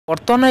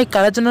बर्तमान ये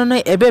कार्ययोजना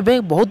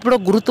एवं बहुत बड़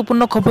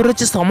गुरुत्वपूर्ण खबर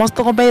रही समस्त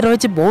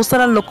रही बहुत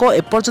सारा लोक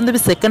एपर्यंत भी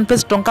सेकेंड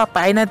फेज टंका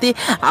पाई ना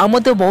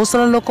बहुत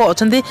सारा लोक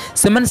अच्छा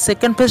से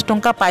सेकेंड फेज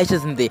टंका पाई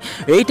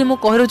ये मुझे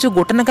कही रही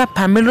गोटे ना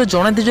फैमिली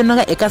जड़े दी जन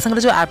एका सागर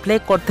जो आप्लाय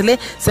करते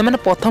से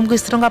प्रथम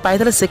किस्ती टंका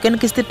पाई सेकेंड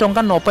किस्ती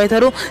टंका न पाई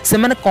से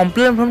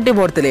कंप्लेन फर्म टी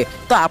भरते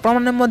तो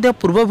आपने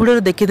पूर्व भिडियो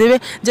देखिथे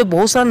जे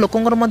बहुत सारा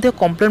लोकर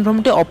कंप्लेन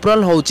फर्म टी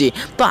अप्रुवाल होची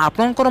तो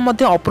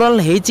आपंकर अप्रुवाल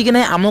होती कि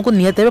ना आमको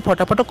निहत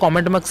फटाफट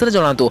कमेंट बॉक्स में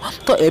जनातु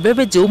तो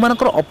एबे जो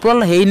मानकर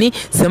अप्रुवाल होनी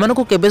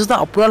से केबे सुधा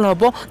अप्रुवाल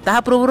हम ता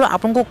पूर्व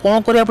आपको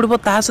कौन करा पड़ो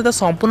ता सहित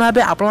संपूर्ण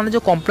भाव आपने जो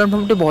कंप्लेन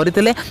फर्म टी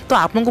भरी तो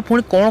आपको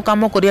पुणी कौन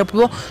कम करा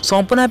पड़ो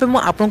संपूर्ण भाव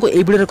मुझे आपको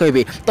ये भिडियो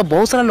कहबी तो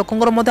बहुत सारा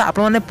लोकर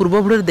आपने पूर्व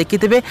भिडियो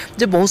देखिथे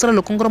जे बहुत सारा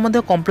लोकर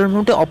कंप्लेन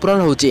फर्म टी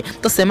अप्रुवाल होची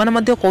तो से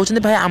कहते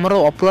भाई आमर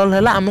अप्रुवाल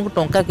है आमको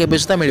टंका केबे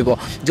सुधा मिल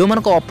जो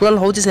मान अप्रुवाल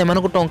होची से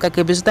टंका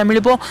केबे सुधा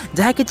मिल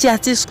जहाँ किसी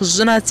आसी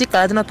सूचना आसी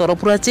कालजना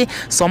तरफ आसी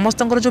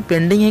समस्त जो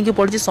पेंडिंग होगी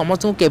पड़ी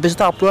समस्त को केबे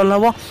सुधा अप्रुवाल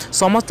हम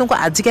समस्त को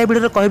आजिका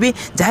भिडियो कहबी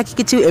जहाँकि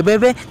किसी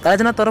एवं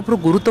कालजना तरफ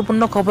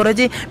गुरुत्वपूर्ण खबर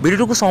है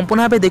भिडियो को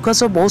संपूर्ण भाव देखा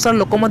सब बहुत सारा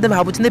लोक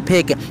भावुं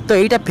फेक तो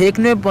यहाँ फेक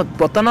नुहे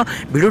बर्तमान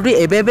भिडियो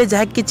एवं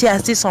जहाँ किसी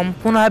आसी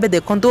संपूर्ण भाव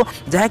देखूँ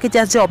जहाँ किसी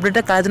आसी अपडेट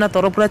कालजना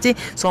तरफ आसी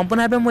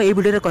संपूर्ण भाव मुझे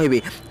भिडियो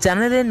कहबी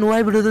चैनल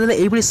नुआ भिडियो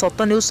ये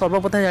सत न्यूज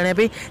सर्वप्रथम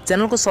जानापी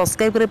चैनल को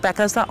सब्सक्राइब कर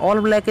पाखे ऑल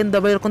ब्लैक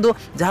दबाई रखुद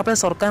जहाँफल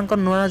सरकार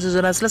नुआ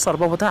योजना आसे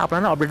सर्वप्रथम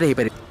आपने अपडेट हो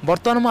पारे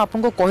बर्तमान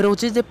मुझे कही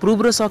रोचे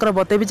प्रूफ सहकार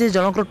बतेबी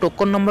जनकर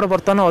टोकन नंबर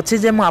बर्तमान अच्छी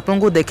जे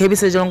मुझे देखेबी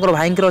से जनकर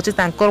भाई अच्छी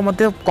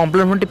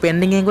कंप्लेन फर्म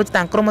पेंडिंग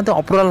होकर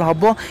अप्रुवाल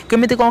हम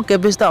केमी कौन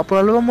केबे सुधा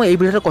अप्रुवाल हम मुझे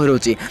भिडियो कही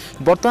रोचे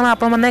बर्तमान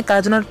आपने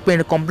कार्य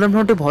कंप्लेन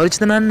फर्म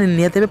भरी ना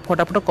निहत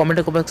फटाफट कमेंट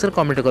बॉक्स में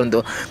कमेंट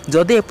करूँ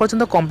जदि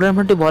एपर्यंत कंप्लेन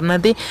फर्म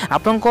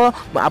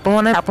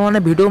भरना आपने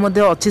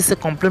भिडियो अच्छी से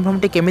कंप्लेन फर्म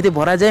केमी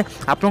भरा जाए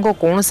आपको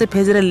कौन से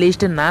फेज रे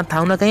लिस्ट ना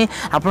था ना कहीं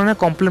आपने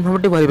कंप्लेन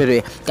फर्म भरी पारे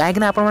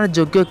कहीं आपने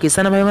योग्य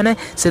किसान भाई मैंने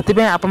से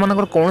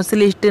कौन से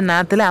लिस्ट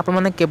ना थे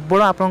आपने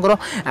केवल आपंकर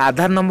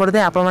आधार नंबर दे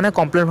आपने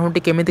कंप्लेन फर्म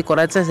केमी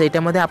कराए से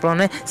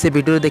आपने से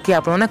भिडियो देखिए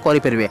आपने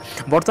करेंगे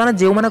बर्तमान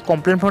जो मैंने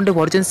कंप्लेन फर्म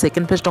भरी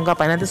सेकेंड फेज टंका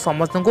पाई ना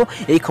समस्त को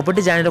यही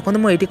खबर जाणी रखते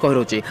मुझे कही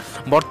रोचे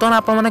बर्तमान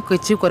आपने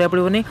किसी करा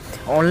पड़ोनी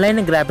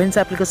ऑनलाइन ग्राभेन्स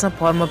एप्लिकेशन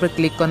फॉर्म पर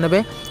क्लिक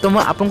करने तो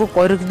मुझे आपको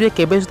कही रखी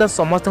केबे सुधा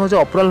समस्त जो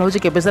अप्रुवाल होची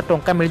केबे सुधा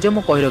टंका मिल जाए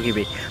मुझे कही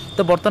रखी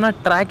तो बर्तमान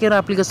ट्रैक योर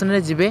एप्लिकेशन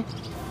में जी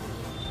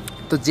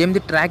तो जमी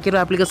ट्रैक योर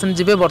एप्लिकेशन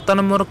जी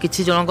बर्तमान मोर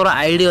किसी जनकर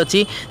आईडी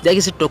अच्छी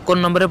जैकि से टोकन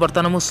नंबर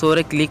बर्तमान मुझे शो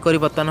रे क्लिक कर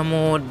बर्तमान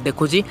मुझे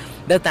देखुची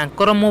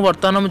मु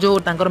बर्तमान जो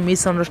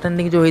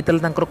मिसअंडरस्टैंडिंग जो होता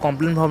है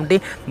कंप्लेन फर्म टी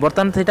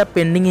बर्तमान से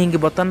पेंडिंग होगी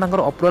बर्तमान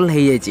अप्रुवाल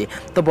हो जाए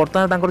तो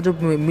बर्तमान जो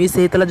मिस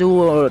होता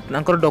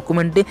जो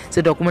डॉक्यूमेंट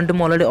से डॉक्यूमेंट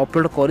मुझे ऑलरेडी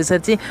अपलोड कर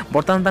सारी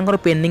बर्तमान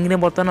पेंडिंग में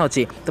बर्तमान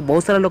अच्छी तो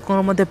बहुत सारा लोक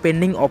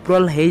पेंडिंग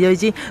अप्रुवाल हो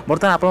जाए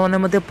बर्तमान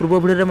आपने पूर्व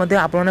भिडियो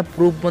आपने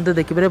प्रूफ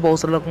देखिए बहुत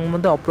सारा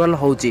लोक अप्रुवाल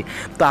होती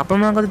तो आप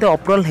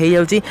अप्रुवाल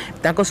हो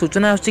जाए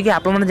सूचना आसूँ कि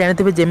आपने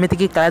जानते जमीती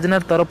कि कालजना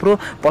तरफ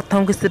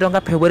प्रथम किस्ती टंका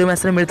फेब्रुआरी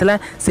मासरे मिलता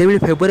से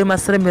फेब्रुआरी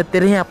मासरे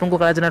भितर ही आपको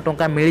कालजना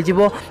टंका मिल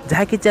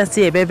जहाँ कि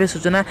आसी एवं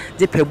सूचना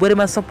जे फेब्रुआरी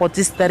मास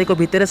 25 तारीख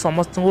भितर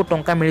समस्त को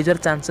टंका मिल जावर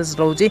चांसेस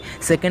रोचे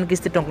सेकेंड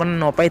किस्ती टंका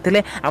न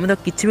पाई आम तो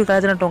किसी भी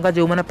कालजना टंका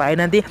जो मैंने पाई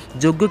ना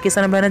योग्य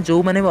किसान भाई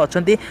जो मैंने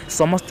अच्छा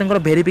समस्त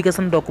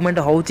भेरिफिकेशन डॉक्यूमेंट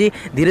हो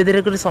धीरे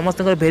धीरे कर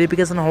समस्त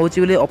भेरिफिकेशन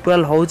होली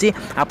अप्रुवाल होती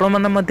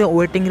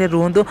वेटिंग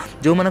रुहतु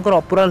जो मान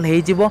अप्रुवाल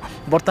हो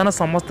बर्तमान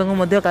समस्त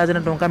को कालजना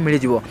टंका मिल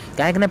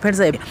कहीं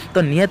फ्रेंड्स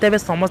तो निहत भाव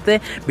समस्ते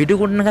भिडियो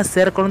को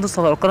सेयार करूँ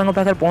सरकार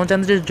पाखे पहुँचा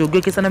जो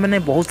योग्य किसान मैंने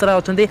बहुत सारा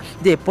अच्छा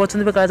एपर्यंत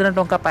भी कालजना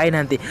टंका पाई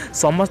ना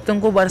समस्त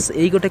को बस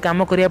यही गोटे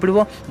कम करा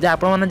पड़ो जे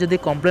आपने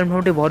कंप्लेन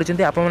फर्म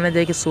भरी आपने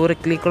जाकि शो रे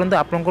क्लिक करूँ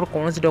आपंकर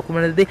कौन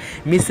डॉक्यूमेंट यदि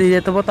मिस हो जाए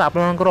तो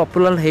आपंकर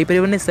अप्रुवाल हो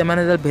पारे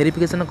से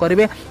भेरिफिकेशन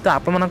करेंगे तो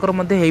आपंकर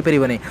हो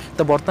पारे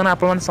तो बर्तमान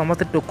आपने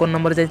समस्त टोकन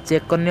नंबर जाए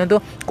चेक करनी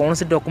कौन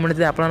से डॉक्यूमेंट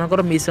यदि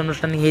आपंकर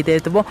मिसअंडरस्टैंडिंग हो जाए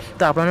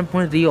तो आपने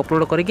पुणी री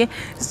अपलोड करके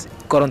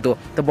करंतु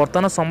तो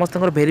बर्तमान समस्त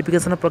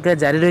भेरिफिकेशन प्रक्रिया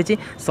जारी रही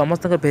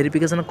समस्त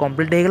भेरिफिकेशन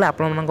कंप्लीट हो गला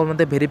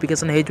आपन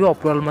भेरिफिकेशन हो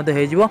अप्रुवाल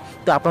हो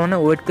तो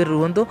आपने वेट कर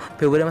रुहतु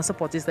फेब्रुआरी मास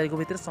 25 तारीख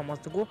भितर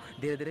समस्त को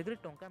धीरे धीरे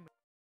टंका